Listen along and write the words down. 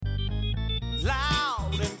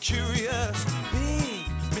Loud and curious, big,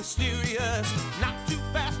 mysterious, not too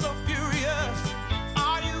fast or furious.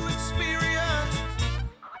 Are you experienced?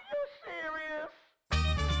 Are you serious?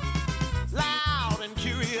 Loud and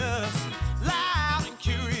curious, loud and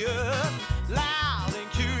curious, loud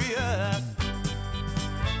and curious.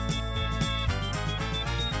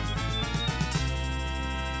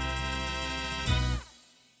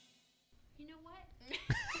 You know what?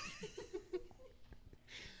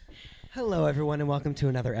 Hello, everyone, and welcome to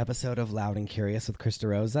another episode of Loud and Curious with Krista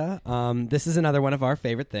Rosa. This is another one of our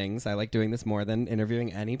favorite things. I like doing this more than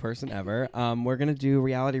interviewing any person ever. We're going to do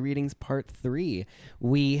Reality Readings Part 3.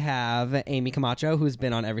 We have Amy Camacho, who's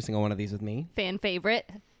been on every single one of these with me. Fan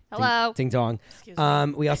favorite. Hello. Ding dong.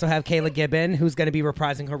 We also have Kayla Gibbon, who's going to be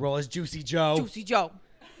reprising her role as Juicy Joe. Juicy Joe.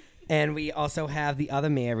 And we also have the other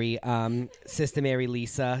Mary, Sister Mary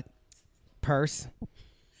Lisa Purse.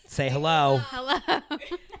 Say hello. Hello.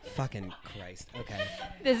 Fucking Christ. Okay.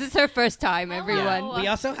 This is her first time, everyone. We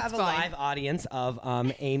also have a fine. live audience of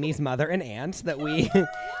Amy's mother and aunt that we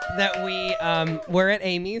we're at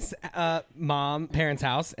Amy's parents'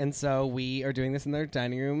 house, and so we are doing this in their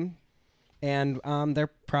dining room, and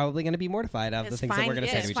they're probably going to be mortified of the things that we're going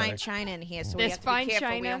to say to There's each fine other. china in here, so There's we have to fine be careful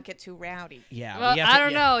we china. don't get too rowdy. Yeah. Well, we have I to-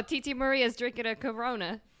 don't yeah. know. Titi Maria's drinking a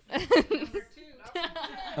Corona.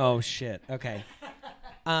 Oh shit. Okay.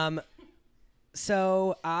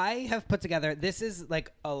 So I have put together. This is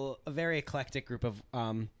like a very eclectic group of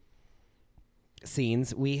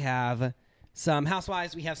scenes. We have some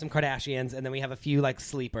housewives, we have some Kardashians, and then we have a few like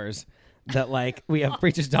sleepers that like we have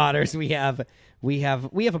preachers' daughters. We have a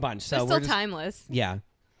bunch. So They're we're still timeless. Yeah.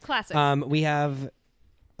 Classic. We have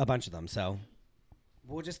a bunch of them. So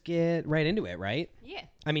we'll just get right into it, right? Yeah.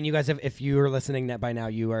 I mean, you guys have, if you're listening by now,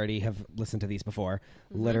 you already have listened to these before.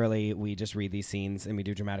 Mm-hmm. Literally, we just read these scenes and we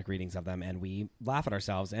do dramatic readings of them and we laugh at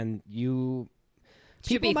ourselves. And you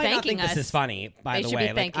Should be people might not thanking think us. this is funny, by They the should way. be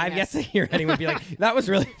Like, thanking I've yet us. to hear anyone be like, that was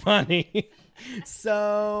really funny.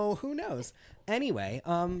 So who knows? Anyway,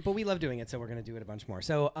 but we love doing it, so we're going to do it a bunch more.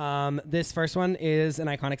 So this first one is an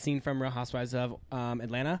iconic scene from Real Housewives of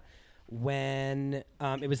Atlanta. When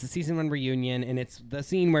it was the season 1 reunion, and it's the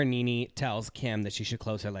scene where Nene tells Kim that she should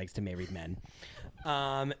close her legs to married men.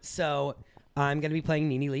 So I'm going to be playing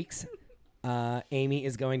Nene Leakes. Amy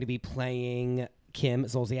is going to be playing Kim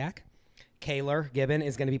Zolciak. Kayla Gibbon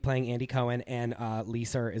is going to be playing Andy Cohen, and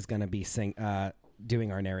Lisa is going to be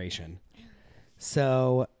doing our narration.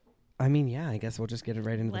 So, I mean, yeah, I guess we'll just get it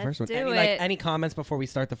right into the Let's first one. do Any it. comments before we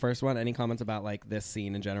start the first one? Any comments about like this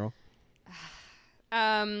scene in general?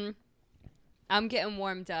 I'm getting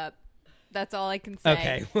warmed up. That's all I can say.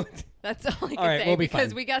 Okay. That's all I can All right, say we'll be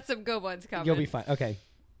because fine. we got some good ones coming. You'll be fine. Okay.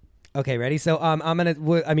 Okay, ready? So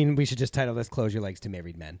we should just title this Close Your Legs to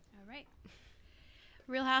Married Men. All right.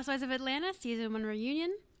 Real Housewives of Atlanta, season 1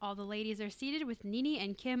 reunion. All the ladies are seated with Nene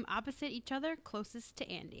and Kim opposite each other, closest to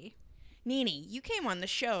Andy. Nene, you came on the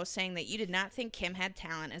show saying that you did not think Kim had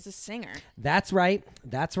talent as a singer. That's right.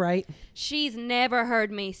 That's right. She's never heard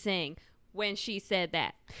me sing when she said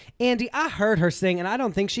that. Andy, I heard her sing, and I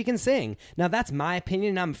don't think she can sing. Now, that's my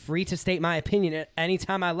opinion, and I'm free to state my opinion at any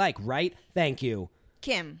time I like, right? Thank you.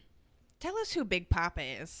 Kim, tell us who Big Papa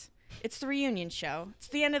is. It's the reunion show. It's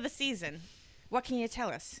the end of the season. What can you tell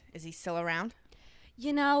us? Is he still around?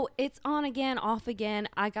 You know, it's on again, off again.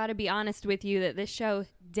 I got to be honest with you that this show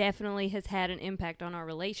definitely has had an impact on our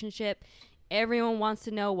relationship. Everyone wants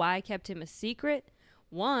to know why I kept him a secret.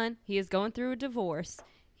 One, he is going through a divorce.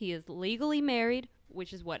 He is legally married,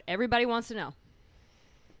 which is what everybody wants to know.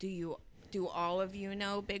 Do all of you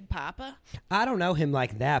know Big Papa? I don't know him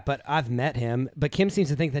like that, but I've met him. But Kim seems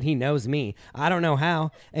to think that he knows me. I don't know how.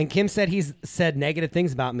 And Kim said he's said negative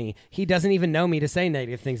things about me. He doesn't even know me to say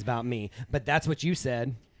negative things about me. But that's what you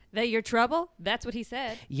said. That you're trouble? That's what he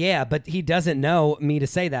said. Yeah, but he doesn't know me to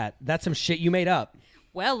say that. That's some shit you made up.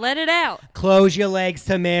 Well, let it out. Close your legs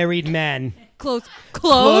to married men. Close.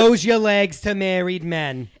 Close your legs to married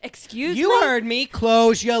men. Excuse me? You heard me.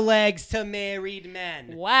 Close your legs to married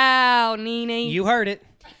men. Wow, Nene. You heard it.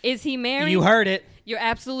 Is he married? You heard it. You're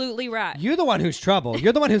absolutely right. You're the one who's trouble.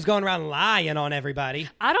 You're the one who's going around lying on everybody.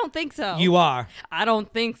 I don't think so. You are. I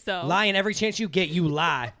don't think so. Lying every chance you get, you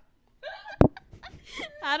lie.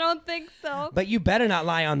 I don't think so. But you better not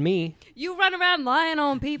lie on me. You run around lying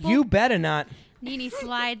on people. You better not. Nene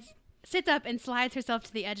sits up and slides herself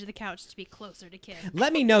to the edge of the couch to be closer to Kim.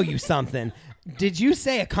 Let me know you something. Did you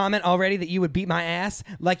say a comment already that you would beat my ass?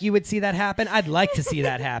 Like you would see that happen? I'd like to see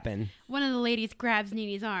that happen. One of the ladies grabs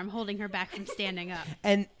Nene's arm, holding her back from standing up.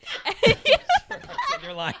 And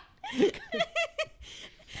you're lying.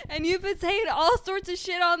 And you've been saying all sorts of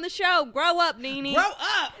shit on the show. Grow up, Nene. Grow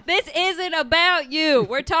up. This isn't about you.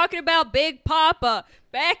 We're talking about Big Papa.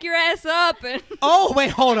 Back your ass up and Oh, wait,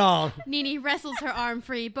 hold on. Nene wrestles her arm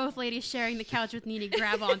free. Both ladies sharing the couch with Nene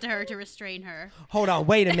grab onto her to restrain her. Hold on,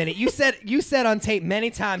 wait a minute. You said on tape many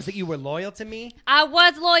times that you were loyal to me. I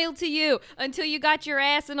was loyal to you until you got your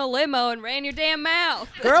ass in a limo and ran your damn mouth.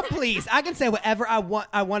 Girl, please. I can say whatever I want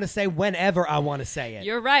to say whenever I want to say it.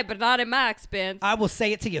 You're right, but not at my expense. I will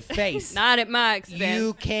say it to your face. Not at my expense.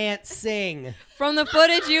 You can't sing. From the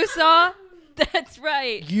footage you saw, that's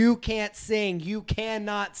right. You can't sing. You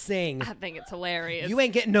cannot sing. I think it's hilarious. You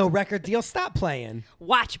ain't getting no record deal. Stop playing.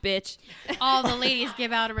 Watch, bitch. All the ladies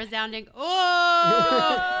give out a resounding,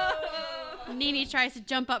 oh! Nene tries to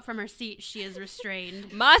jump up from her seat. She is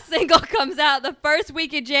restrained. My single comes out the first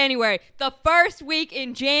week in January. The first week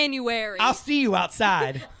in January. I'll see you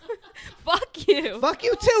outside. Fuck you. Fuck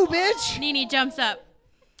you too, bitch. Nene jumps up.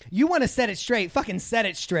 You want to set it straight. Fucking set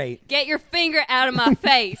it straight. Get your finger out of my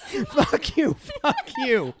face. Fuck you. Fuck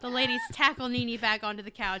you. The ladies tackle Nene back onto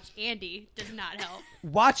the couch. Andy does not help.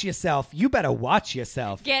 Watch yourself. You better watch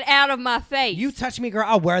yourself. Get out of my face. You touch me, girl,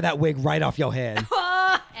 I'll wear that wig right off your head.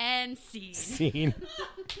 And scene. Scene.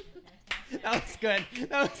 That was good.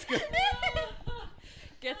 That was good.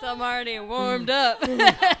 Guess I'm already warmed up.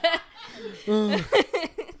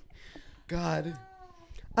 God.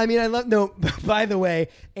 I mean, I love, no, by the way,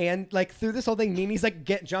 and like through this whole thing, Nene's like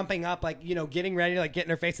jumping up, like, you know, getting ready to like get in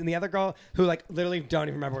her face. And the other girl who like literally don't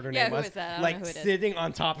even remember what her Yeah, name who was, is that? I don't like know who it is. sitting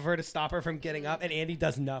on top of her to stop her from getting up. And Andy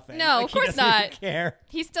does nothing. No, Like, of he course doesn't even not. care.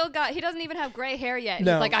 He doesn't even have gray hair yet.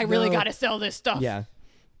 No, He's like, I really no. got to sell this stuff. Yeah.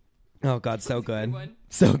 Oh, God, so good. one.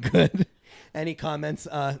 So good. Any comments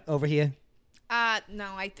over here?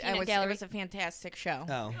 No, it Gallery. was a fantastic show.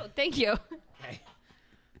 Oh. Oh, thank you.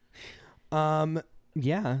 Okay.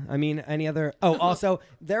 Yeah, I mean, any other? Oh, also,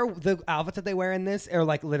 the outfits that they wear in this are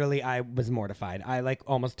like literally. I was mortified. I like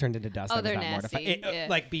almost turned into dust. Oh, I was they're that nasty. mortified. Yeah.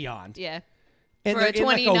 Like beyond. Yeah. And For a they're in,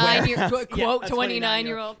 like, 29-year warehouse. quote, a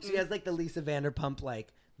 29-year-old. She has like the Lisa Vanderpump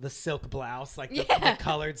like the silk blouse, like the Yeah.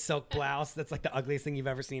 colored silk blouse. That's like the ugliest thing you've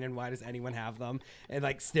ever seen. And why does anyone have them? And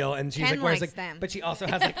like still, and she's Ken like wears likes like, them. but she also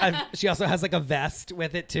has like a vest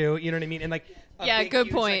with it too. You know what I mean? And like a Yeah, big, good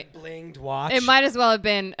huge, point. Like, blinged watch. It might as well have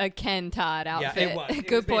been a Ken Todd Yeah, outfit. it was. It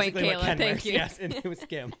Good was point, basically what Kayla. Ken Thank wears, you. Yes, and it was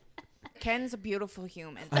Kim. Ken's a beautiful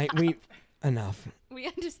human. Enough. We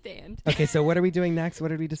understand. Okay, so what are we doing next? What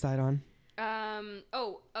did we decide on?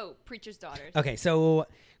 Preacher's Daughters. Okay, so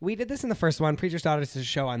we did this in the first one. Preacher's Daughters is a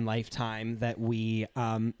show on Lifetime that we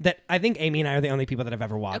that I think Amy and I are the only people that have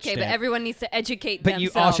ever watched Okay, it. but everyone needs to educate But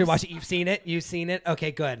themselves. you all should watch it. You've seen it. You've seen it.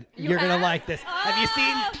 Okay, good. You're gonna have? like this. Have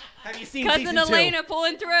you seen Cousin season Elena 2?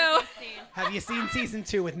 pulling through. Have you seen season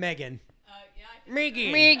 2 with Megan?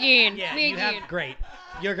 Megan. Megan. Yeah, Megan. you have. Great.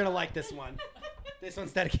 You're gonna like this one. This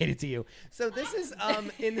one's dedicated to you. So this is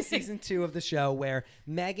in the season 2 of the show where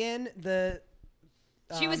Megan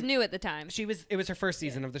She was new at the time. it was her first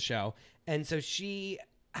season of the show, and so she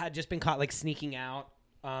had just been caught like sneaking out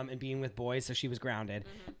and being with boys, so she was grounded.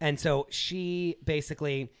 And so she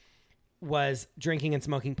basically was drinking and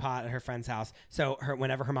smoking pot at her friend's house. So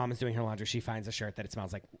whenever her mom is doing her laundry, she finds a shirt that it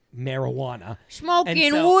smells like marijuana, Smoking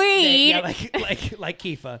And so weed. yeah, like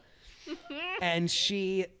Kifa. And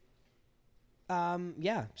she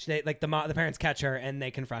the parents catch her and they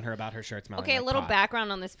confront her about her shirt smelling Okay, like a little pot. background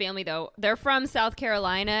on this family though. They're from South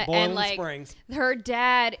Carolina, Boiling and like Springs. her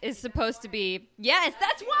dad is supposed to be. Yes,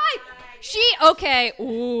 that's why. Okay.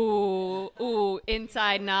 Ooh,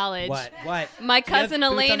 inside knowledge. What? My Do you have cousin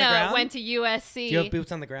boots on the Elena ground? went to USC. Do you have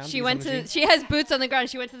boots on the ground? She Boots went on the to. jeans? She has boots on the ground.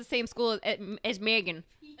 She went to the same school as Megan.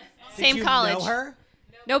 Did Same you college. know her?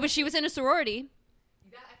 No, but she was in a sorority.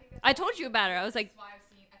 I told you about her. I was like,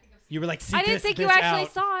 You were like, seek I didn't this think you bitch actually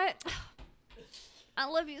out. saw it. I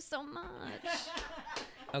love you so much.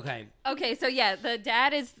 Okay. Okay, so yeah, the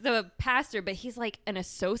dad is the pastor, but he's like an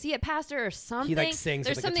associate pastor or something. sings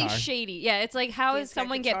There's with a something guitar. shady. Yeah, it's like how He's does got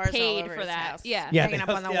someone get guitars all paid over for his that? house. Yeah. Yeah, Hanging up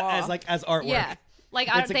on the wall. as artwork. Yeah. Like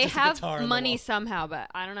It's like they just a have guitar on the money wall. somehow, but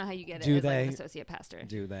I don't know how you get it Do as like they? an associate pastor.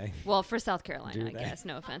 Do they? Well, for South Carolina, Do I they? guess.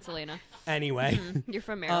 No offense, Elena. Anyway. You're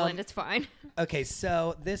from Maryland. It's fine. Okay,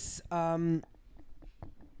 so this I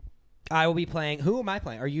will be playing. Who am I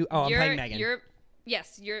playing? Are you? Oh, I'm playing Megan.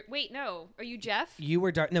 Wait, no. Are you Jeff? You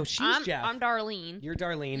were No, she's Jeff. I'm Darlene. You're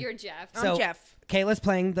Darlene. You're Jeff. So I'm Jeff. Kayla's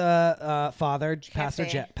playing the father,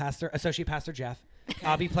 Cafe. associate pastor Jeff.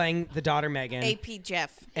 I'll be playing the daughter Megan. AP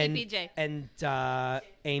Jeff. and, APJ. And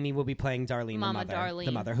Amy will be playing Darlene, Mama the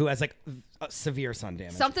Darlene. mother, who has like severe sun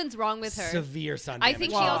damage. Something's wrong with her. Severe sun I damage.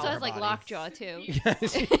 think she all also over has her like body. lockjaw too.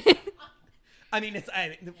 I mean, it's.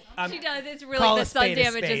 She does. It's really Call the a sun spade a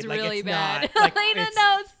damage spade. is Like, really it's bad. not, like, Lena it's-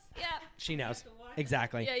 knows. Yeah. She knows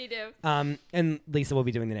exactly. Yeah, you do. And Lisa will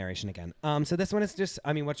be doing the narration again. So this one is just.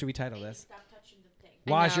 I mean, what should we title this?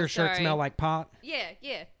 Why does know, your shirt sorry. smell like pot? Yeah,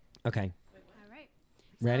 yeah. Okay. All right.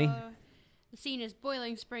 Ready? So, the scene is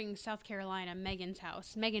Boiling Springs, South Carolina, Megan's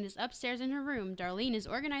house. Megan is upstairs in her room. Darlene is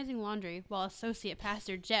organizing laundry, while Associate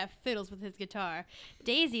Pastor Jeff fiddles with his guitar.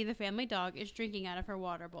 Daisy, the family dog, is drinking out of her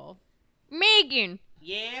water bowl. Megan,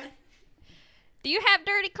 Yeah. do you have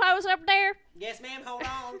dirty clothes up there? Yes, ma'am. Hold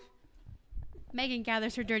on. Megan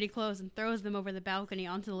gathers her dirty clothes and throws them over the balcony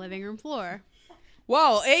onto the living room floor.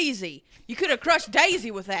 Whoa, easy. You could have crushed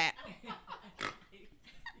Daisy with that.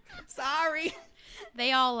 Sorry.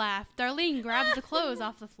 They all laugh. Darlene grabs the clothes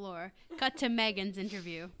off the floor. Cut to Megan's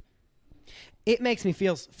interview. It makes me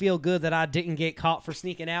feel good that I didn't get caught for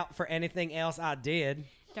sneaking out for anything else I did.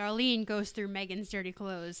 Darlene goes through Megan's dirty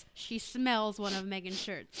clothes. She smells one of Megan's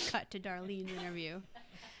shirts. Cut to Darlene's interview.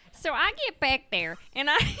 So I get back there and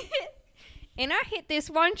I hit this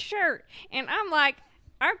one shirt and I'm like,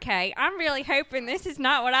 okay, I'm really hoping this is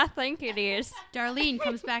not what I think it is. Darlene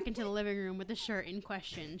comes back into the living room with the shirt in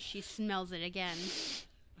question. She smells it again.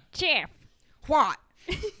 Jeff, What?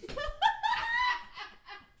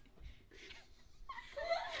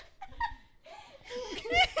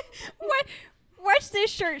 what's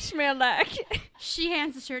this shirt smell like? She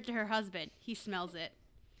hands the shirt to her husband. He smells it.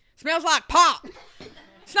 Smells like pot.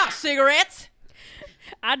 It's not cigarettes.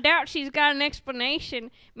 I doubt she's got an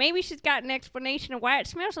explanation. Maybe she's got an explanation of why it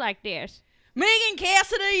smells like this. Megan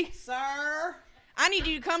Cassidy, Sir? I need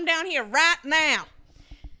you to come down here right now.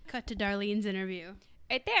 Cut to Darlene's interview.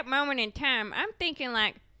 At that moment in time, I'm thinking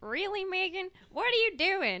like, really, Megan? What are you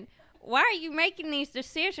doing? Why are you making these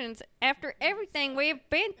decisions after everything we've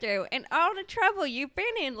been through and all the trouble you've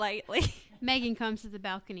been in lately? Megan comes to the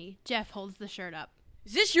balcony. Jeff holds the shirt up.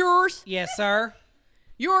 Is this yours? Yes, sir.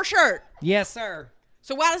 Your shirt. Yes, sir.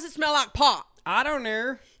 So why does it smell like pot? I don't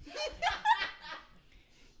know.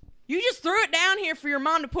 You just threw it down here for your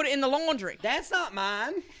mom to put it in the laundry. That's not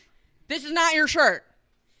mine. This is not your shirt.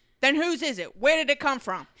 Then whose is it? Where did it come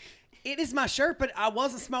from? It is my shirt, but I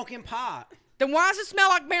wasn't smoking pot. Then why does it smell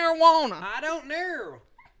like marijuana? I don't know.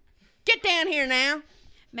 Get down here now.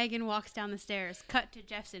 Megan walks down the stairs. Cut to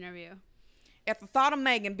Jeff's interview. At the thought of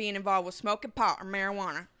Megan being involved with smoking pot or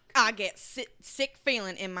marijuana, I get sick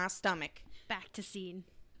feeling in my stomach. Back to scene.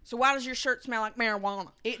 So why does your shirt smell like marijuana?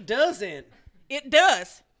 It doesn't. It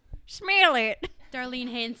does. Smell it.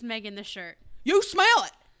 Darlene hands Megan the shirt. You smell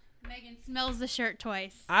it. Megan smells the shirt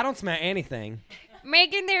twice. I don't smell anything.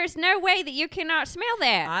 Megan, there is no way that you cannot smell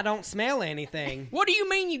that. I don't smell anything. What do you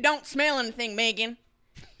mean you don't smell anything, Megan?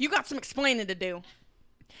 You got some explaining to do.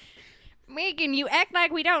 Megan, you act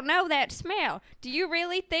like we don't know that smell. Do you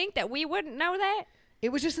really think that we wouldn't know that? It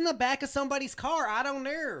was just in the back of somebody's car. I don't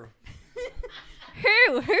know.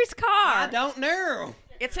 Who? Whose car? I don't know.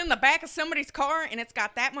 It's in the back of somebody's car and it's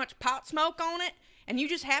got that much pot smoke on it, and you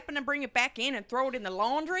just happen to bring it back in and throw it in the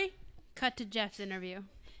laundry? Cut to Jeff's interview.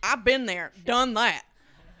 I've been there, done that.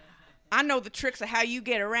 I know the tricks of how you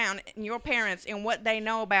get around and your parents and what they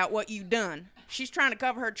know about what you done. She's trying to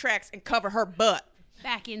cover her tracks and cover her butt.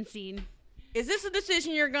 Back in scene. Is this a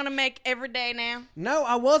decision you're going to make every day now? No,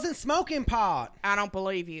 I wasn't smoking pot. I don't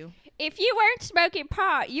believe you. If you weren't smoking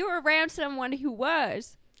pot, you were around someone who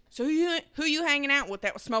was. So who you hanging out with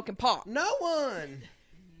that was smoking pot? No one.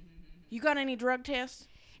 You got any drug tests?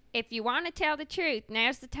 If you want to tell the truth,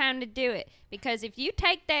 now's the time to do it. Because if you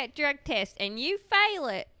take that drug test and you fail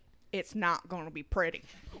it, It's not going to be pretty.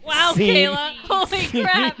 wow, Scene. Kayla, holy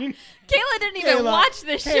crap. Kayla didn't even Kayla, watch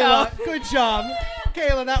this Kayla, show. good job.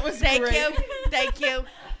 Kayla, that was Thank great. you. Thank you.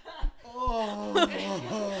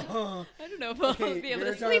 Oh. I don't know if I'll Okay, be able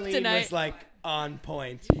your to sleep Darlene tonight. was like on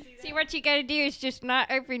point. See, what you gotta do is just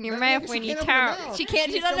not open your No, mouth she when you can't open her talk. mouth. She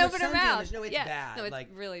can't. She She has doesn't so open much her sun mouth. damage. No, it's yeah. bad. No, it's Like-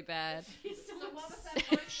 really bad.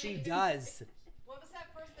 She does. What was that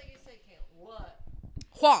first thing you said, Caleb?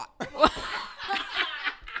 What?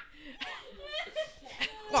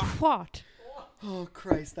 What? What? Oh,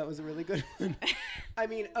 Christ, that was a really good one. I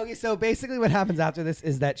mean, okay, so basically what happens after this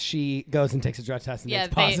is that she goes and takes a drug test and Yeah,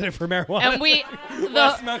 it's positive for marijuana. And we,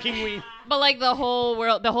 While smoking weed. but like the whole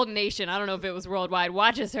world, the whole nation. I don't know if it was worldwide.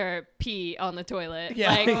 Watches her pee on the toilet.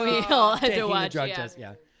 Yeah. Like we all had Taking to watch. the drug yeah. test,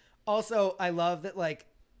 yeah. Also, I love that, like,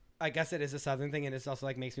 I guess it is a Southern thing, and it's also,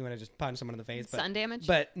 like, makes me want to just punch someone in the face. But, Sun damage?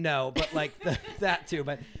 But, no, but, like, that too.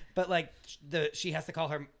 But like, she has to call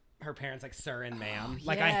her parents, like, sir and ma'am.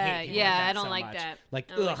 Like, I hate people yeah, like that I don't so like much. that.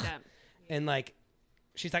 Like, I don't ugh. like that. And, like,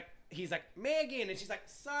 he's like, Megan, and she's like,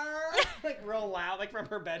 sir, like, real loud, like, from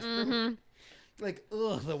her bedroom. Mm-hmm. Like,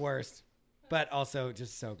 ugh, the worst. but also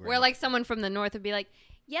just so great. Where like someone from the north would be like,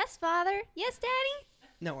 "Yes, father. Yes, daddy."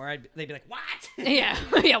 no, or they'd be like, what? Yeah,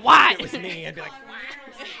 yeah. What? It was me. I'd be like,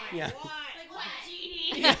 what? Yeah.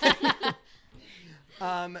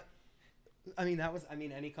 I mean, that was. I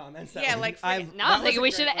mean, any comments? Yeah, like, freaking- No, I'm thinking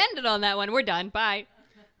we should have ended on that one. We're done. Bye.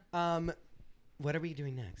 What are we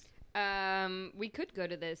doing next? We could go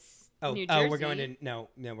to this. Oh, New Jersey. we're going to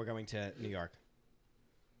we're going to New York.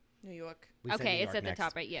 New York. We said New Okay, it's York at the next.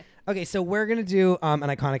 top, right? Yeah. Okay, so we're gonna do an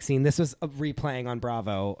iconic scene. This was replaying on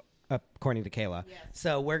Bravo, according to Kayla. Yes.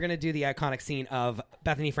 So we're gonna do the iconic scene of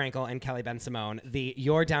Bethany Frankel and Kelly Ben Simone, the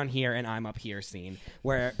 "You're down here and I'm up here" scene,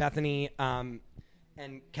 where Bethany and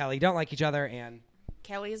Kelly don't like each other, and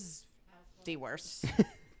Kelly's the worst.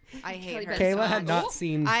 I hate her. Kayla so had much. not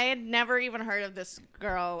seen. I had never even heard of this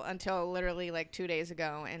girl until literally like 2 days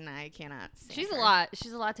ago, and I cannot stand She's her. a lot.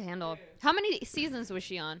 She's a lot to handle. How many seasons was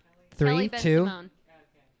she on? 3, Kelly Ben 2. Simone.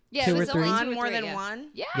 Yeah, Two it or was three? only On 2 or more 3, than yeah. one.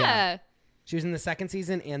 Yeah. Yeah. She was in the second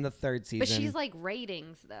season and the third season. But she's like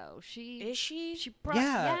ratings though. Is she? She brought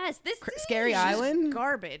Yeah. yes. This Scary is Island.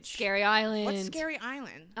 Garbage. Scary Island. What's Scary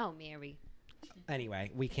Island? Oh, Mary.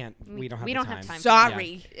 Anyway, we can't. We don't have. We the don't time. have time.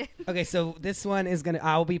 Sorry. Okay, so this one is gonna.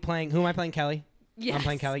 I'll be playing. Who am I playing? Kelly. Yes. I'm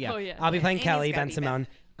playing Kelly. Yeah. Oh, yeah. I'll be playing Amy's Kelly gotta Ben be Simone.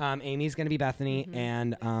 Amy's gonna be Bethany,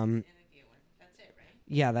 and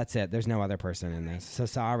yeah, that's it. There's no other person in this. So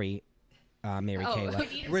sorry, Mary Oh.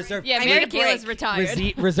 Kayla. Reserve. Yeah, I Mary need a Kayla's break.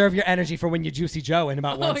 retired. Reserve your energy for when you Juicy Joe in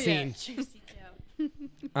about one Oh, yeah. scene.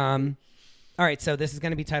 All right, so this is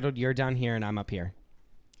going to be titled "You're Down Here and I'm Up Here."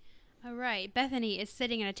 All right. Bethany is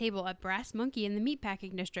sitting at a table at Brass Monkey in the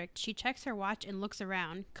meatpacking district. She checks her watch and looks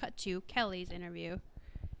around. Cut to Kelly's interview.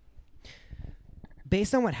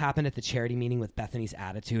 Based on what happened at the charity meeting with Bethany's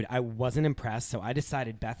attitude, I wasn't impressed, so I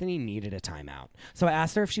decided Bethany needed a timeout. So I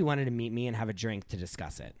asked her if she wanted to meet me and have a drink to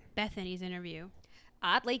discuss it. Bethany's interview.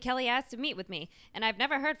 Oddly, Kelly asked to meet with me, and I've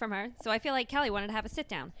never heard from her, so I feel like Kelly wanted to have a sit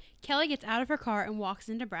down. Kelly gets out of her car and walks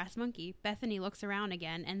into Brass Monkey. Bethany looks around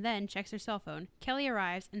again and then checks her cell phone. Kelly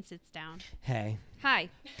arrives and sits down. Hey, Hi.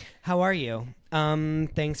 how are you?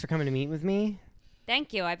 Thanks for coming to meet with me.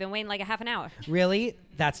 Thank you. I've been waiting like a half an hour. Really?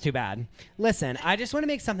 That's too bad. Listen, I just want to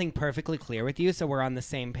make something perfectly clear with you so we're on the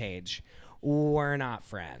same page. We're not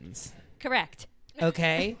friends. Correct.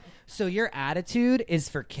 Okay? So your attitude is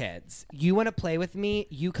for kids. You want to play with me,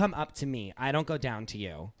 you come up to me. I don't go down to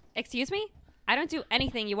you. Excuse me? I don't do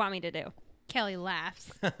anything you want me to do. Kelly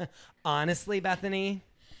laughs. Honestly, Bethany,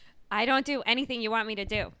 I don't do anything you want me to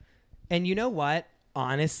do. and you know what?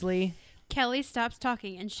 Honestly, Kelly stops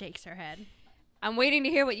talking and shakes her head. I'm waiting to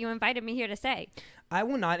hear what you invited me here to say. I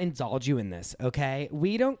will not indulge you in this, okay?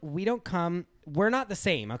 We don't come. We're not the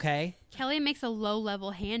same, okay? Kelly makes a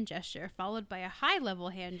low-level hand gesture, followed by a high-level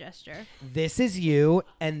hand gesture. This is you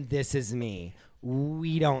and this is me.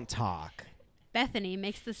 We don't talk. Bethany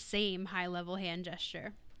makes the same high-level hand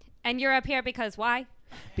gesture. And you're up here because why?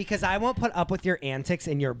 Because I won't put up with your antics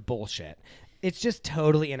and your bullshit. It's just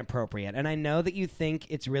totally inappropriate. And I know that you think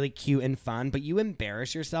it's really cute and fun, but you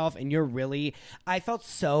embarrass yourself and you're really. I felt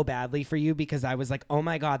so badly for you because I was like, oh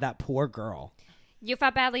my God, that poor girl. You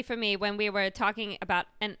felt badly for me when we were talking about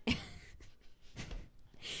an.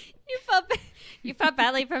 You felt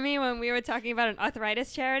badly for me when we were talking about an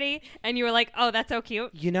arthritis charity, and you were like, "Oh, that's so cute."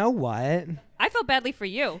 You know what? I felt badly for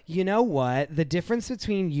you. You know what? The difference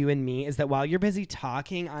between you and me is that while you're busy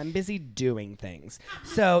talking, I'm busy doing things.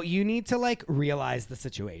 So you need to like realize the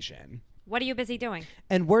situation. What are you busy doing?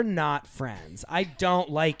 And we're not friends. I don't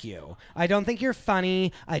like you. I don't think you're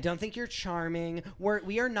funny. I don't think you're charming.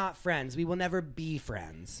 We are not friends. We will never be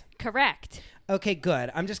friends. Correct. Okay, good.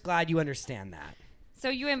 I'm just glad you understand that. So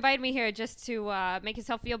you invited me here just to make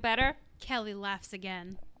yourself feel better? Kelly laughs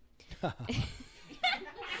again.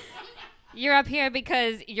 You're up here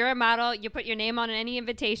because you're a model. You put your name on any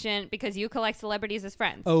invitation because you collect celebrities as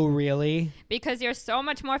friends. Oh, really? Because you're so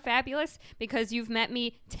much more fabulous because you've met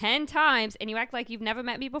me 10 times and you act like you've never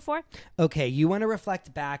met me before? Okay, you want to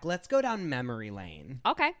reflect back. Let's go down memory lane.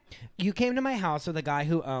 Okay. You came to my house with a guy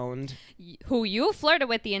who owned... Who you flirted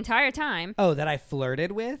with the entire time. Oh, that I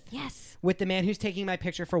flirted with? Yes. With the man who's taking my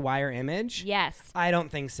picture for Wire Image? Yes. I don't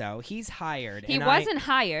think so. He's hired. He and wasn't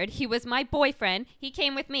hired. He was my boyfriend. He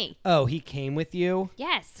came with me. Oh, he came with you?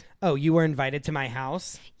 Yes. Oh, you were invited to my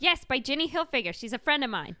house? Yes, by Ginny Hilfiger. She's a friend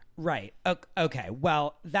of mine. Right. Okay.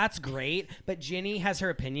 Well, that's great. But Ginny has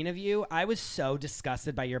her opinion of you. I was so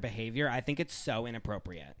disgusted by your behavior. I think it's so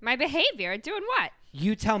inappropriate. My behavior? Doing what?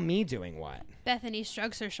 You tell me doing what? Bethany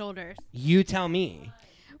shrugs her shoulders. You tell me.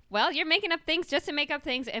 Well, you're making up things just to make up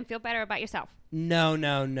things and feel better about yourself. No.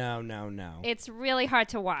 It's really hard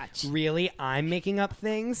to watch. Really? I'm making up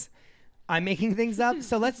things? I'm making things up.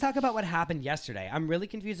 So let's talk about what happened yesterday. I'm really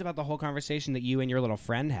confused about the whole conversation that you and your little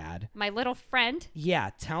friend had. My little friend,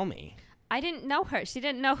 Yeah, tell me. I didn't know her. She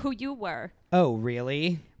didn't know who you were. Oh,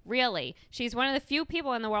 really? Really. She's one of the few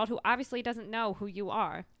people in the world who obviously doesn't know who you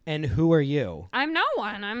are. And who are you? I'm no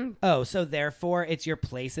one. Oh, so therefore it's your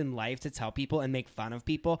place in life to tell people and make fun of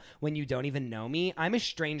people when you don't even know me? I'm a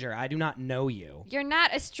stranger. I do not know you. You're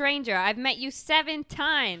not a stranger. I've met you 7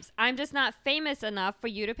 times. I'm just not famous enough for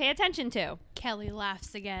you to pay attention to. Kelly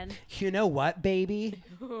laughs again. You know what, baby?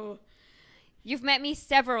 You've met me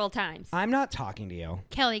several times. I'm not talking to you.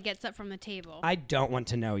 Kelly gets up from the table. I don't want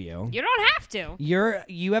to know you. You don't have to.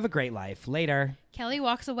 You have a great life. Later. Kelly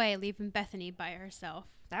walks away, leaving Bethany by herself.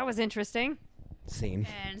 That was interesting. Scene.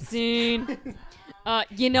 And Scene.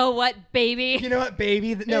 You know what, baby? You know what,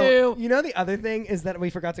 baby? No. Ew. You know the other thing is that we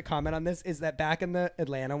forgot to comment on this is that back in the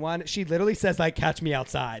Atlanta one, she literally says like, "Catch me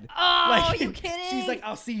outside." Oh, like, you kidding? She's like,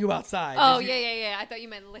 "I'll see you outside." Oh, Did you- yeah. I thought you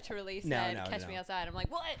meant literally said, No, catch no. me outside. I'm like,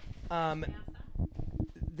 what?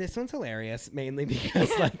 This one's hilarious, mainly because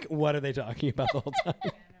like, what are they talking about the whole time?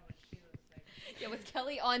 Yeah, was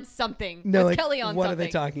Kelly on something? No, was like, Kelly on what something? are they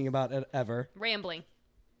talking about ever? Rambling.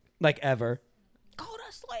 Like ever? Go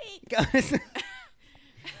to sleep. Guys.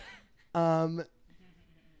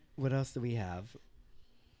 What else do we have?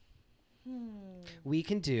 We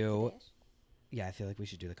can do. Yeah, I feel like we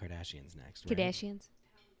should do the Kardashians next. Right? Kardashians.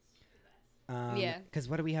 Yeah. Because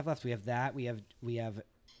what do we have left? We have that. We have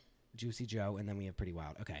Juicy Joe, and then we have Pretty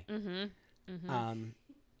Wild. Okay.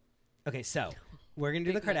 Okay, so we're gonna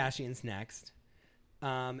do the Kardashians next.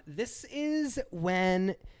 This is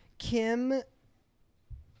when Kim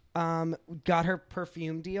got her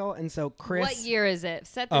perfume deal, and so Chris. What year is it?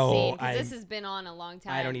 Set the Oh, scene, because I- this has been on a long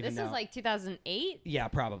time. I don't even This know. is like 2008? Yeah,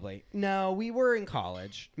 probably. No, we were in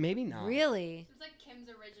college. Maybe not. Really? it was like Kim's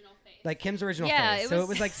original face. Like Kim's original Yeah, face. it So was- it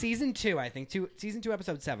was like season 2, I think. Season 2,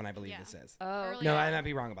 episode 7, I believe Yeah. this is. Oh. Early No, on. I might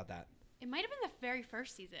be wrong about that. It might have been the very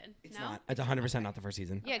first season. It's no? not. It's 100% not the first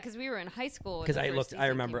season. Yeah, because we were in high school. when Because the I first looked, season I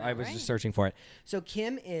remember, came I out, was right? just searching for it. So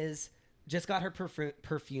Kim just got her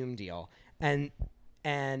perfume deal, and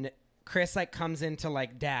Chris like comes into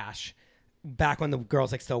like Dash back when the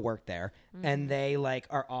girls like still worked there, and they like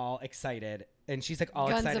are all excited, and she's like all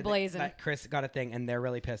Guns excited a-blazing. that Chris got a thing, and they're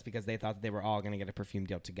really pissed because they thought that they were all gonna get a perfume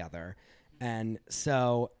deal together, and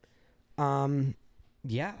so,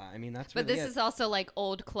 yeah, I mean that's. But really this it. is also like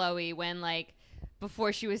old Chloe when like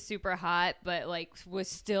before she was super hot, but like was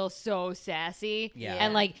still so sassy. Yeah.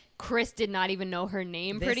 And like Chris did not even know her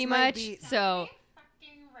name This pretty might much. be- So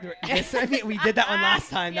I mean, we did that one last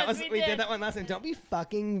time. Yes, we we did did. that one last time. Don't be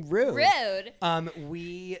fucking rude.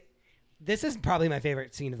 rude. This is probably my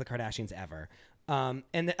favorite scene of the Kardashians ever. And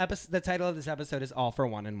the title of this episode is All for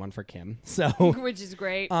One and One for Kim. So, Which is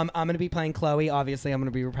great. I'm going to be playing Chloe. Obviously, I'm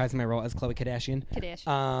going to be reprising my role as Chloe Kardashian.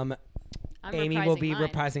 Kardashian. I'm Amy will be mine.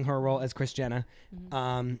 reprising her role as Kris Jenner.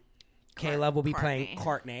 Kayla will be playing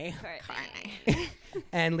Courtney.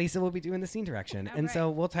 And Lisa will be doing the scene direction. And so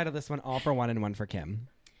we'll title this one All for One and One for Kim.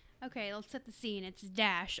 Okay, let's set the scene. It's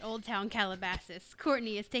Dash, Old Town Calabasas.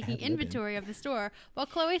 Courtney is taking inventory of the store while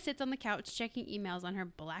Chloe sits on the couch checking emails on her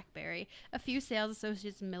BlackBerry. A few sales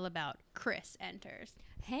associates mill about. Chris enters.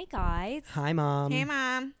 Hey guys. Hi, Mom. Hey,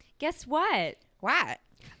 Mom. Guess what? What?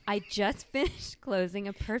 I just finished closing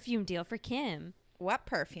a perfume deal for Kim. What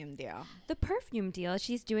perfume deal? The perfume deal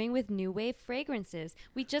she's doing with New Wave Fragrances.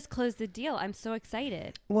 We just closed the deal. I'm so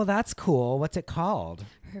excited. Well, that's cool. What's it called?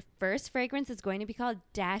 Her first fragrance is going to be called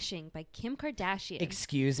Dashing by Kim Kardashian.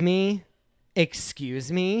 Excuse me?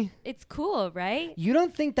 Excuse me? It's cool, right? You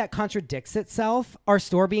don't think that contradicts itself? Our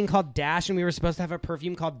store being called Dash and we were supposed to have a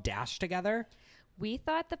perfume called Dash together? We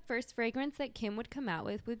thought the first fragrance that Kim would come out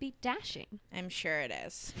with would be Dashing. I'm sure it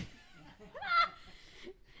is.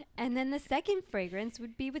 And then the second fragrance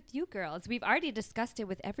would be with you girls. We've already discussed it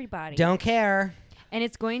with everybody. Don't care. And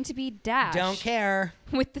it's going to be Dash. Don't care.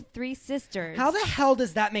 With the 3 sisters. How the hell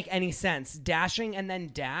does that make any sense? Dashing and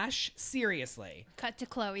then Dash? Seriously. Cut to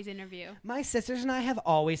Chloe's interview. My sisters and I have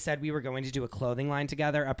always said we were going to do a clothing line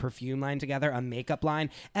together, a perfume line together, a makeup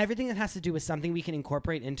line, everything that has to do with something we can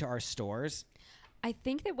incorporate into our stores. I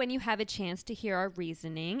think that when you have a chance to hear our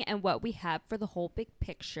reasoning and what we have for the whole big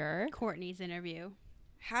picture. Courtney's interview.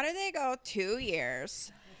 How do they go 2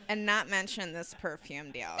 years and not mention this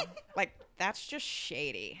perfume deal? Like, that's just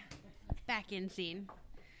shady. Back in scene.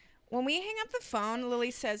 When we hang up the phone,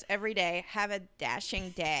 Lily says every day, have a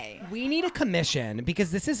dashing day. We need a commission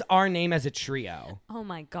because this is our name as a trio. Oh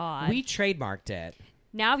my God. We trademarked it.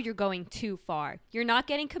 Now you're going too far. You're not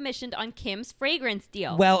getting commissioned on Kim's fragrance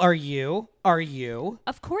deal. Well, are you? Are you?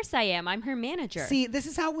 Of course I am. I'm her manager. See, this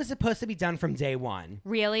is how it was supposed to be done from day one.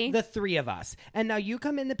 Really? The three of us. And now you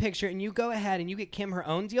come in the picture and you go ahead and you get Kim her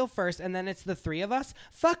own deal first, and then it's the three of us?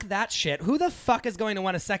 Fuck that shit. Who the fuck is going to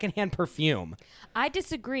want a secondhand perfume? I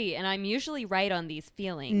disagree, and I'm usually right on these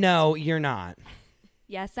feelings. No, you're not.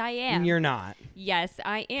 Yes, I am. You're not. Yes,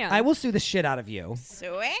 I am. I will sue the shit out of you.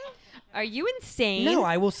 Suing? Are you insane? No,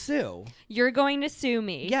 I will sue. You're going to sue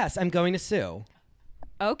me. Yes, I'm going to sue.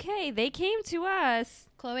 Okay, they came to us.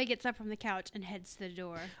 Chloe gets up from the couch and heads to the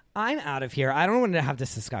door. I'm out of here. I don't want to have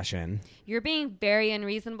this discussion. You're being very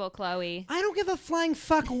unreasonable, Chloe. I don't give a flying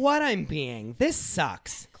fuck what I'm being. This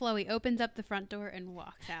sucks. Chloe opens up the front door and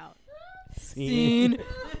walks out. Scene.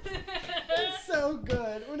 It's so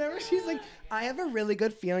good. Whenever she's like, I have a really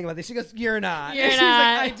good feeling about this. She goes, you're not. You're And she's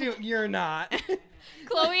not. like, I do. You're not.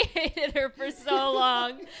 Chloe hated her for so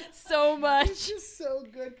long. So It's much. just so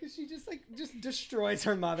good because she just destroys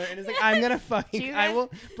her mother and is like, I'm gonna fucking, you I guys-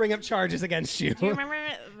 will bring up charges against you. Do you remember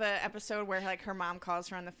the episode where like her mom calls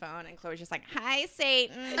her on the phone and Chloe's just like, "Hi,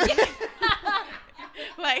 Satan."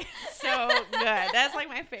 Like so good. That's like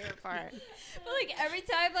my favorite part. But like every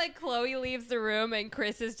time like Chloe leaves the room and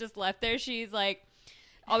Chris is just left there, she's like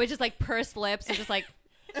always just like pursed lips and just like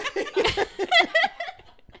she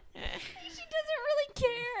doesn't really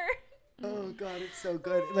care. Oh god, it's so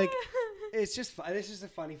good. Like, it's just it's just a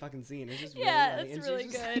funny fucking scene. It's just Yeah, really funny. it's And she's really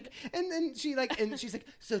just good. like- and then she's like,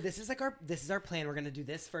 so this is our plan. We're gonna do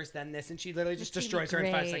this first, then this, and she literally just It's gonna be destroys her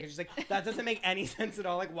in 5 great. seconds. She's like, that doesn't make any sense at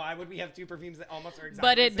all. Like, why would we have two perfumes that almost are exactly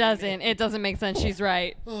But the it same doesn't. name? It doesn't make sense. She's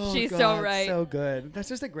right. Oh, She's God, so right. So good. That's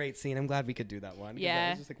just a great scene. I'm glad we could do that one. 'cause Yeah.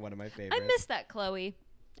 that was just like one of my favorites. I miss that Chloe.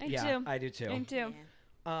 I Yeah, do. I do too. I do.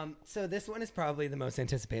 So this one is probably the most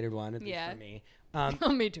anticipated one, at least Yeah. for me.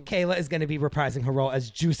 Me too. Kayla is going to be reprising her role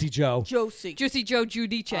as Juicy Joe. Josie. Juicy Joe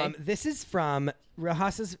Giudice. This is from Real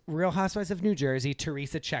Housewives of New Jersey.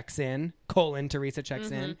 Teresa checks in. Teresa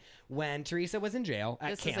checks in when Teresa was in jail at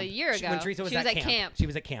This camp. was a year When ago. Teresa was She was at at camp. She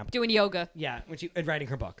was at camp. Doing yoga. Yeah, when she writing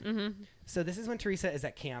her book. So this is when Teresa is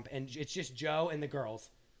at camp, and it's just Joe and the girls.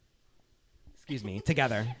 Excuse me,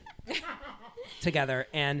 together,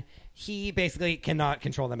 and he basically cannot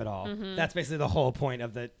control them at all. That's basically the whole point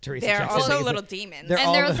of the Teresa. They're checks in. also Like, little demons. they're And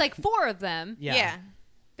all there the- was like 4 of them. Yeah.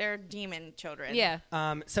 They're demon children. Yeah.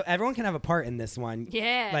 So everyone can have a part in this one.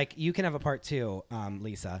 Yeah. Like you can have a part too,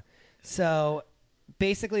 Lisa. So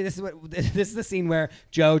basically, this is the scene where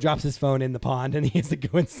Joe drops his phone in the pond and he has to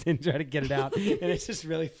go and try to get it out, and it's just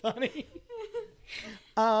really funny.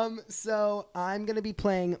 So I'm gonna be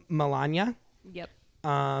playing Melania. Yep.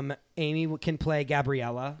 Amy can play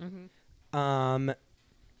Gabriella.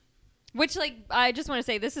 Which, like, I just want to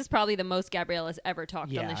say, this is probably the most Gabriella's ever talked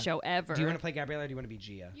on Yeah. the show ever. Do you want to play Gabriella or do you want to be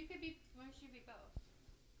Gia? You could be. Why don't you be both?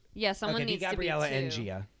 Yeah, someone Okay, be needs Gabriella to be two. and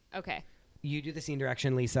Gia. Okay. You do the scene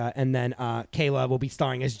direction, Lisa, and then Kayla will be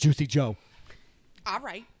starring as Juicy Joe. All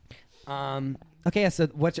right. Okay, yeah, so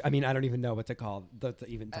I don't even know what to call the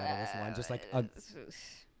even title of this one. Just like I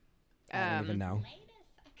don't even know.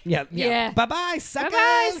 Yeah. Yeah. Bye-bye, suckers. Bye-bye,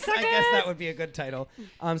 I guess suckers. that would be a good title.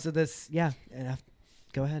 So this,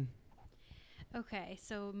 go ahead. Okay,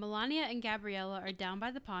 so Melania and Gabriella are down by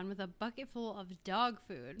the pond with a bucket full of dog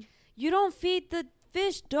food. You don't feed the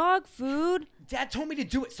fish dog food. Dad told me to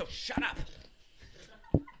do it, so shut up.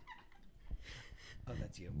 Oh,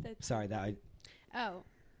 that's you. Sorry, Oh,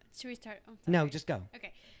 should we start? Oh, no, sorry. just go.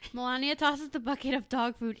 Okay. Melania tosses the bucket of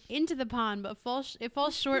dog food into the pond, but it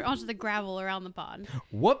falls short onto the gravel around the pond.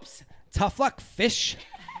 Whoops. Tough luck, fish.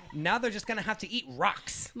 Now they're just gonna have to eat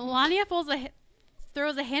rocks. Melania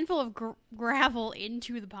throws a handful of gravel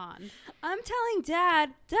into the pond. I'm telling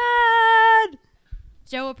Dad. Dad!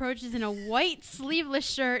 Joe approaches in a white sleeveless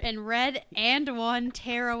shirt and red and one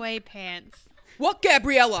tearaway pants. What,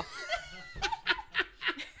 Gabriella?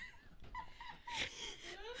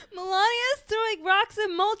 Melania's throwing rocks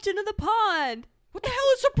and mulch into the pond. What the hell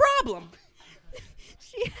is the problem?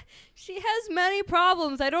 She has many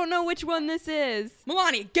problems. I don't know which one this is.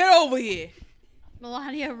 Melania, get over here.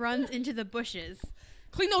 Melania runs into the bushes.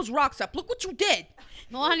 Clean those rocks up. Look what you did.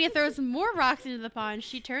 Melania throws more rocks into the pond.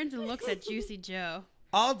 She turns and looks at Juicy Joe.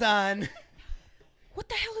 All done. What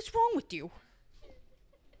the hell is wrong with you?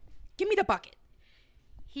 Give me the bucket.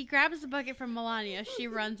 He grabs the bucket from Melania. She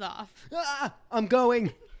runs off. I'm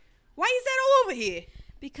going. Why is that all over here?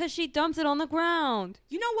 Because she dumps it on the ground.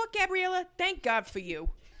 You know what, Gabriella? Thank God for you.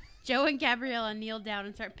 Joe and Gabriella kneel down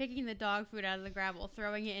and start picking the dog food out of the gravel,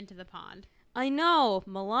 throwing it into the pond. I know.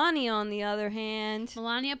 Melania, on the other hand.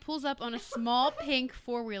 Melania pulls up on a small pink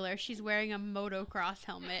four-wheeler. She's wearing a motocross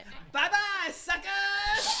helmet. Bye-bye,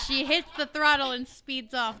 suckers! She hits the throttle and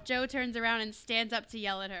speeds off. Joe turns around and stands up to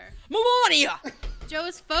yell at her. Melania!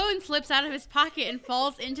 Joe's phone slips out of his pocket and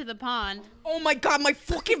falls into the pond. Oh my god, my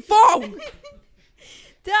fucking phone!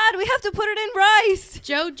 Dad, we have to put it in rice.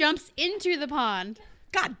 Joe jumps into the pond.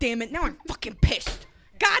 God damn it, now I'm fucking pissed.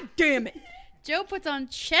 God damn it. Joe puts on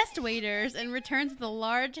chest waders and returns with a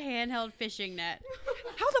large handheld fishing net.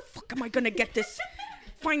 How the fuck am I gonna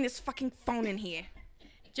find this fucking phone in here?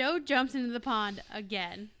 Joe jumps into the pond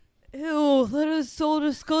again. Ew, that is so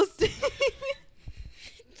disgusting.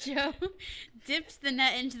 Joe dips the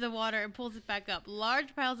net into the water and pulls it back up.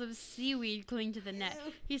 Large piles of seaweed cling to the net.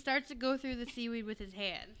 He starts to go through the seaweed with his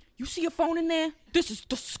hand. You see a phone in there? This is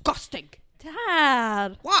disgusting.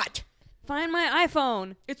 Dad, What? find my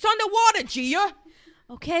iPhone. It's underwater, Gia.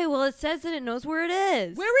 Okay, well, it says that it knows where it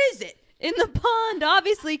is. Where is it? In the pond,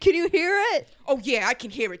 obviously. Can you hear it? Oh yeah, I can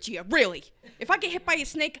hear it, Gia. Really. If I get hit by a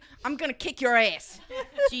snake, I'm gonna kick your ass.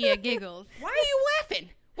 Gia giggles. Why are you laughing?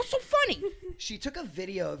 What's so funny? She took a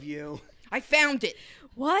video of you. I found it.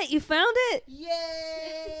 What? You found it?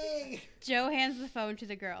 Yay! Joe hands the phone to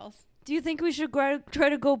the girls. Do you think we should try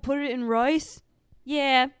to go put it in rice?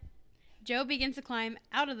 Yeah. Joe begins to climb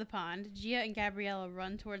out of the pond. Gia and Gabriella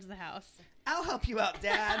run towards the house. I'll help you out,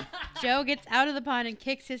 Dad. Joe gets out of the pond and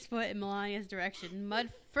kicks his foot in Melania's direction. Mud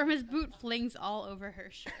from his boot flings all over her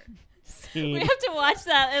shirt. We have to watch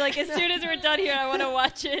that. Like, as soon as we're done here, I want to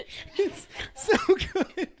watch it. It's so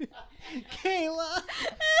good. Kayla.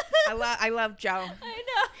 I love Joe. I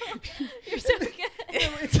know. You're so good.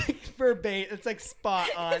 It's like verbatim. It's like spot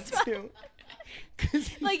on, too.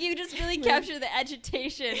 Like, you just really capture the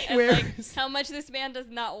agitation and, Where like, is- how much this man does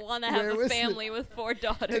not want to have Where a was family with 4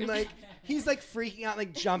 daughters. And like he's like freaking out,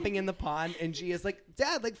 like jumping in the pond, and Gia's like,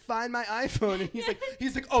 Dad, like find my iPhone, and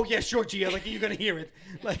he's like, oh yeah, sure, Gia, like you're gonna hear it,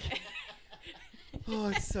 like. Oh,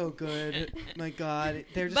 it's so good. My God,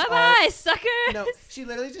 they're just Bye-bye, suckers. No, she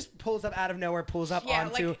literally just pulls up out of nowhere, pulls up Yeah,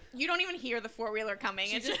 onto. like you don't even hear the four-wheeler coming.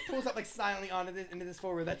 She It's just pulls up like silently into this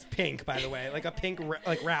four-wheeler that's pink, by the way, like a pink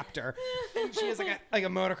like Raptor. And she has like a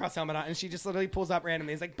motocross helmet on, and she just literally pulls up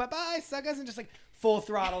randomly. He's like, "Bye bye, suckers," and just like full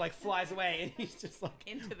throttle, like flies away, and he's just like,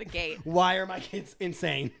 into the gate. "Why are my kids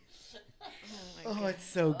insane?" Oh, it's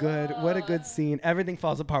so good. What a good scene. Everything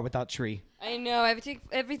falls apart without Tree. I know.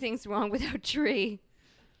 Everything's wrong without Tree.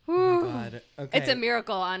 Oh my God. Okay. It's a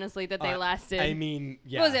miracle, honestly, that they lasted. I mean,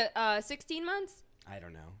 yeah. What was it, 16 months? I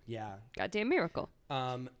don't know. Yeah. Goddamn miracle.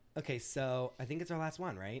 Okay, so I think it's our last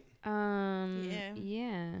one, right?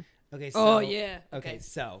 Yeah. Okay, so Oh, yeah. Okay,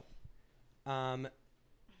 so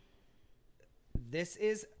this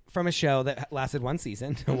is from a show that lasted one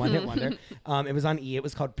season, a one-hit wonder. It was on E! It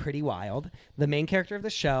was called Pretty Wild. The main character of the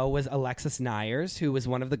show was Alexis Nyers, who was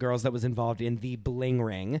one of the girls that was involved in the Bling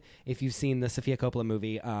Ring. If you've seen the Sofia Coppola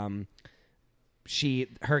movie,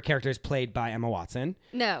 her character is played by Emma Watson.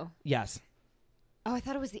 No. Yes. Oh, I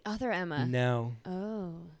thought it was the other Emma. No.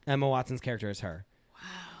 Oh. Emma Watson's character is her. Wow.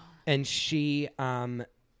 And she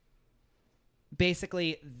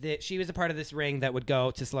basically she was a part of this ring that would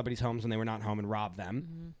go to celebrities' homes when they were not home and rob them.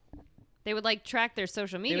 Mm-hmm. They would like track their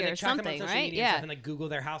social They media would or like track them on something, social right? media and Yeah. stuff and like Google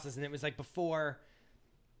their houses, and it was like before.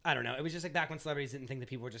 I don't know. It was just like back when celebrities didn't think that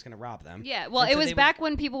people were just going to rob them. Yeah. Well, And it so was they back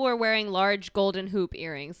when people were wearing large golden hoop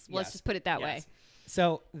earrings. Let's Yes. just put it that way. Yes.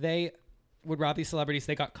 So they would rob these celebrities.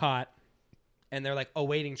 They got caught, and they're like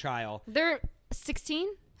awaiting trial. They're 16?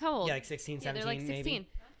 How old? Yeah, like 16, Yeah, 17 they're like 16. maybe.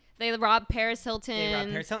 They robbed Paris Hilton. They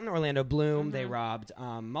robbed Paris Hilton, Orlando Bloom. They robbed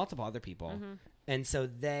multiple other people. And so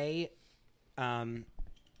they,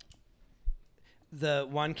 the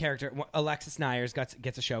one character, Alexis Nyers,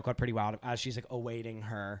 gets a show called Pretty Wild as she's like awaiting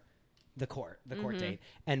the court date.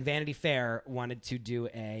 And Vanity Fair wanted to do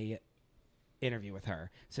a interview with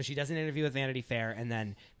her. So she does an interview with Vanity Fair, and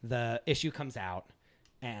then the issue comes out.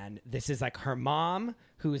 And this is like her mom,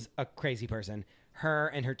 who's a crazy person, her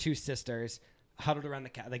and her 2 sisters huddled around the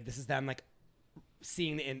cat. Like this is them like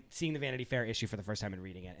seeing the Vanity Fair issue for the first time and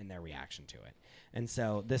reading it and their reaction to it. And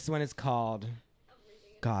so this one is called,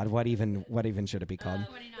 God, what even should it be called? $29.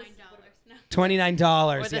 No.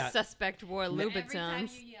 $29. Or the Yeah. suspect wore Every time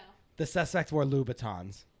Louboutins. you yell. The suspect wore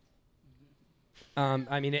Louboutins.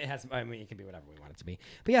 I mean, it can be whatever we want it to be.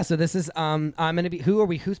 But yeah, so this is, I'm going to be,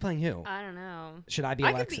 who's playing who? I don't know. Should I be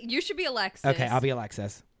I Alexis? could be, you should be Alexis. Okay, I'll be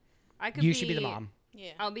Alexis. You Should be the mom.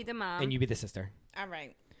 Yeah. I'll be the mom. And you be the sister. All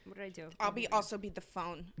right. What did I do? I'll also be the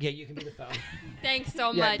phone. Yeah, you can be the phone. Thanks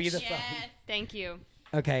so Yeah, much. be the phone. Thank you.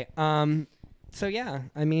 Okay. So yeah,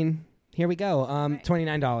 I mean, here we go.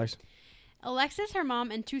 $29. Alexis, her mom,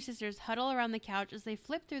 and 2 sisters huddle around the couch as they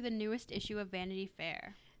flip through the newest issue of Vanity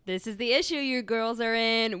Fair. This is the issue you girls are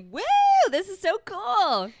in. Woo! This is so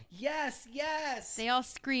cool. Yes, yes. They all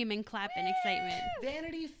scream and clap in excitement.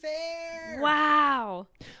 Vanity Fair. Wow.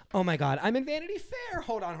 Oh my God, I'm in Vanity Fair.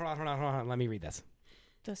 Hold on. Let me read this.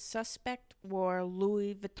 The suspect wore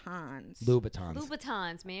Louis Vuittons. Louboutins.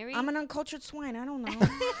 Louboutins, Mary. I'm an uncultured swine. I don't know.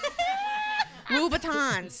 Louis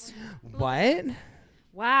Vuittons. What?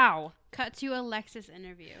 Wow. Cut to Alexis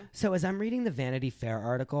interview. So as I'm reading the Vanity Fair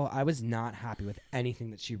article, I was not happy with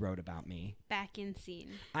anything that she wrote about me. Back in scene.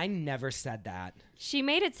 I never said that. She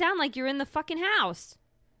made it sound like you're in the fucking house.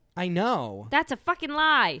 I know. That's a fucking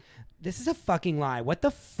lie. This is a fucking lie. What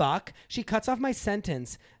the fuck? She cuts off my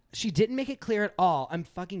sentence. She didn't make it clear at all. I'm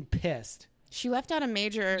fucking pissed. She left out a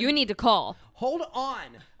major. You need to call. Hold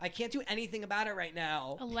on. I can't do anything about it right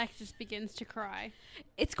now. Alexis begins to cry.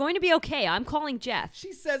 It's going to be okay. I'm calling Jeff.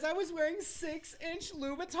 She says I was wearing 6-inch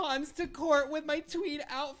Louboutins to court with my tweed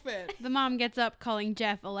outfit. The mom gets up, calling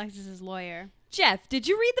Jeff, Alexis's lawyer. Jeff, did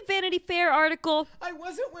you read the Vanity Fair article? I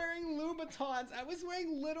wasn't wearing Louboutins. I was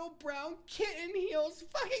wearing little brown kitten heels.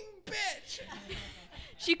 Fucking bitch.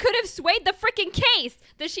 She could have swayed the freaking case.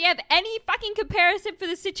 Does she have any fucking comparison for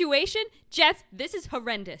the situation? Jeff, this is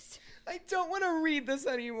horrendous. I don't want to read this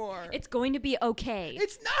anymore. It's going to be okay.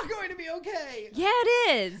 It's not going to be okay. Yeah,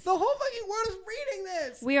 it is. The whole fucking world is reading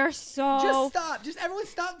this. We are so... Just stop. Just everyone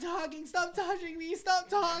stop talking. Stop touching me. Stop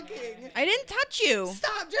talking. I didn't touch you.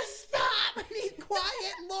 Stop. Just stop. I need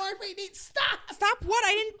quiet, Lord. We need stop. Stop what?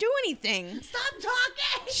 I didn't do anything. Stop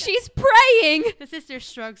talking. She's praying. The sister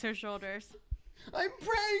shrugs her shoulders. I'm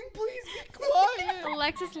praying. Please be quiet.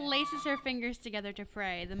 Alexis laces her fingers together to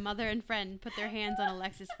pray. The mother and friend put their hands on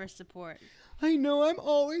Alexis for support. I know I'm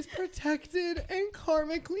always protected, and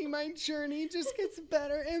karmically my journey just gets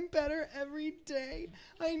better and better every day.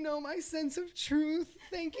 I know my sense of truth.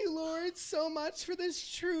 Thank you, Lord, so much for this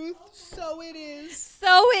truth. So it is.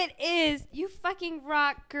 So it is. You fucking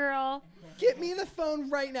rock, girl. Get me the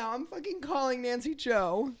phone right now. I'm fucking calling Nancy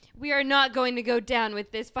Joe. We are not going to go down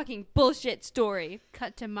with this fucking bullshit story.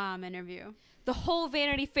 Cut to mom interview. The whole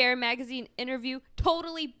Vanity Fair magazine interview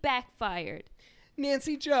totally backfired.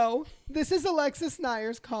 Nancy Joe, this is Alexis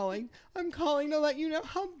Nyers calling. I'm calling to let you know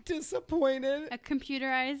how disappointed. A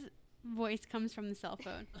computerized voice comes from the cell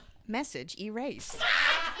phone. Message erased.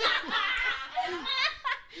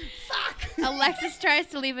 Fuck. Alexis tries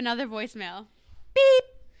to leave another voicemail. Beep.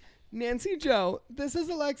 Nancy Joe, this is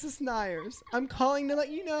Alexis Nyers. I'm calling to let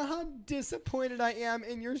you know how disappointed I am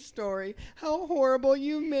in your story. How horrible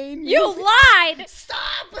you made me. You lied!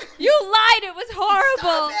 Stop! You lied! It was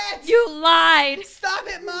horrible! Stop it! You lied! Stop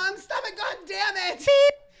it, Mom! Stop it, God damn it!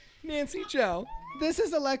 Beep! Nancy Joe, this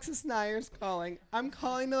is Alexis Nyers calling. I'm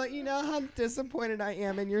calling to let you know how disappointed I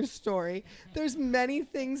am in your story. There's many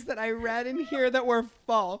things that I read in here that were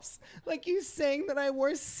false. Like you saying that I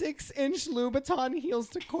wore 6-inch Louboutin heels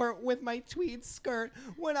to court with my tweed skirt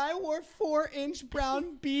when I wore 4-inch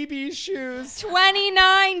brown BB shoes. $29!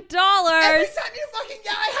 Every time you fucking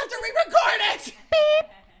yell, I have to re-record it!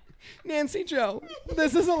 Beep! Nancy Joe,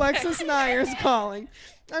 this is Alexis Nyers calling.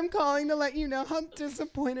 I'm calling to let you know how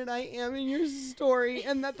disappointed I am in your story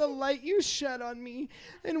and that the light you shed on me.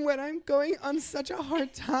 And when I'm going on such a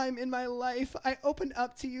hard time in my life, I opened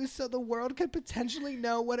up to you so the world could potentially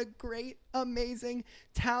know what a great, amazing,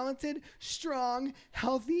 talented, strong,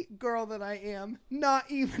 healthy girl that I am. Not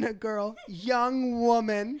even a girl, young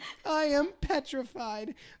woman. I am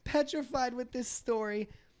petrified with this story.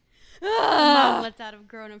 Mom lets out a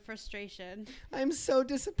groan of frustration. I'm so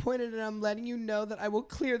disappointed and I'm letting you know that I will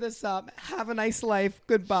clear this up. Have a nice life.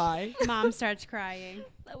 Goodbye. Mom starts crying.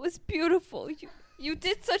 That was beautiful. You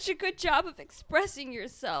did such a good job of expressing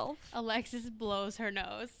yourself. Alexis blows her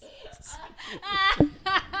nose.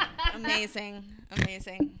 Amazing.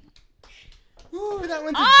 Ooh, that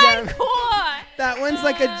one's a gem. Encore! That one's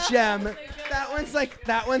like a gem. That one's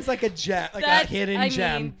like a gem, like a hidden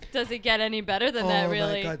gem. Mean, does it get any better than that,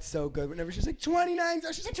 really? Oh my God, so good. Whenever she's like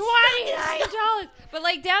 $29, she's like $29. But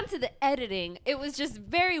like down to the editing, it was just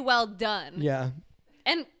very well done. Yeah.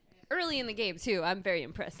 And early in the game too, I'm very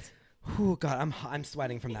impressed. Oh God, I'm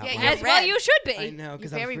sweating from that Yeah, one. you're As well red. you should be. I know,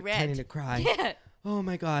 because You're I'm very pretending red. to cry. Yeah. Oh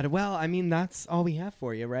my God. Well, I mean, that's all we have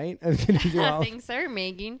for you, right? I'm gonna do all. Thanks, sir,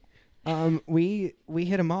 Megan. We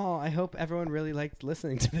hit them all. I hope everyone really liked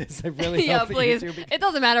listening to this. I really Yeah, hope that you please. do, because It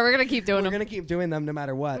doesn't matter. We're gonna keep doing we're them. gonna keep doing them no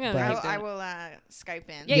matter what. Yeah, but I will Skype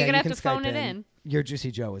in. Yeah, you're gonna you have can to phone Skype it in. Your Juicy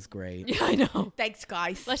Joe is great. Yeah, I know. Thanks,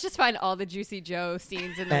 guys. Let's just find all the Juicy Joe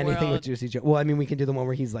scenes in the Anything world. with Juicy Joe. Well, I mean, we can do the one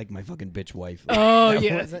where he's like my fucking bitch wife. Oh That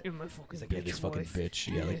yeah. was it. He's like, yeah, this fucking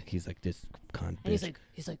bitch. Yeah, like he's like this cunt bitch. And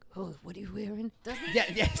he's like, oh, what are you wearing? Doesn't he?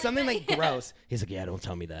 yeah, something like gross. He's like, yeah, don't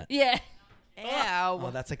tell me that. Yeah. Oh,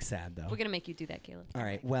 that's like sad though. We're gonna make you do that, Caleb. All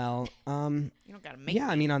right. Well, You don't gotta make. yeah.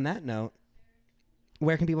 I mean, on that note,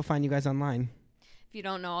 where can people find you guys online? If you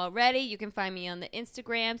don't know already, you can find me on the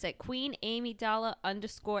Instagrams at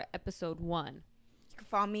QueenAmyDolla_episode1. You can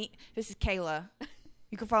follow me. This is Kayla.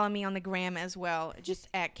 You can follow me on the gram as well, just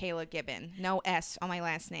at Kayla Gibbon. No S on my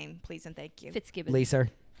last name, please and thank you. Fitzgibbon. Lisa.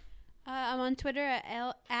 I'm on Twitter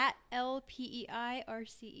at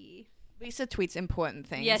LPEIRCE. Lisa tweets important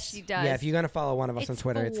things. Yes, she does. Yeah, if you're gonna follow one of us on It's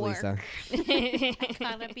Twitter, for it's work. Lisa.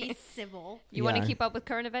 Gotta be civil. You want Yeah. to keep up with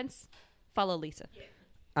current events? Follow Lisa.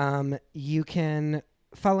 You can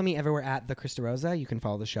follow me everywhere at the Krista Rosa. You can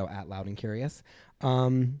follow the show at Loud and Curious.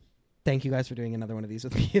 Thank you guys for doing another one of these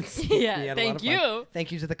with me. We had a lot thank of fun. you.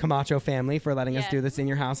 Thank you to the Camacho family for letting us Yeah. do this in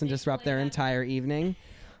your house and disrupt their entire evening.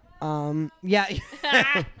 Yeah.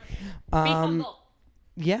 Be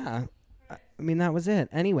Yeah. I mean, that was it.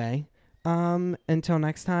 Anyway, until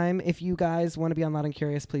next time, if you guys want to be on Loud and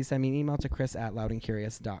Curious, please send me an email to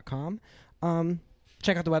chris@loudandcurious.com.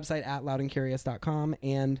 Check out the website at loudandcurious.com.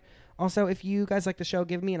 And also, if you guys like the show,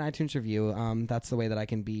 give me an iTunes review. That's the way that I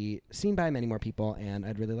can be seen by many more people, and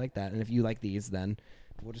I'd really like that. And if you like these, then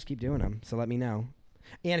we'll just keep doing them. So let me know.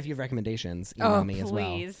 And if you have recommendations, email me as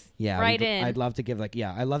well. please. Yeah, Write in. I'd love to give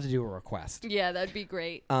I'd love to do a request. Yeah, that'd be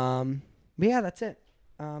great. But yeah, that's it.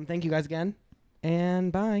 Thank you guys again,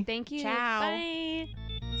 and bye. Thank you. Ciao. Bye.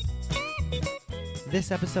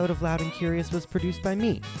 This episode of Loud and Curious was produced by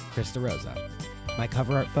me, Krista Rosa. My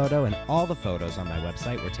cover art photo and all the photos on my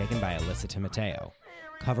website were taken by Alyssa Timoteo.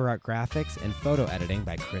 Cover art graphics and photo editing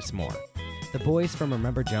by Chris Moore. The boys from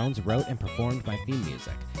Remember Jones wrote and performed my theme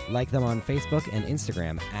music. Like them on Facebook and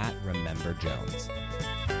Instagram at Remember Jones.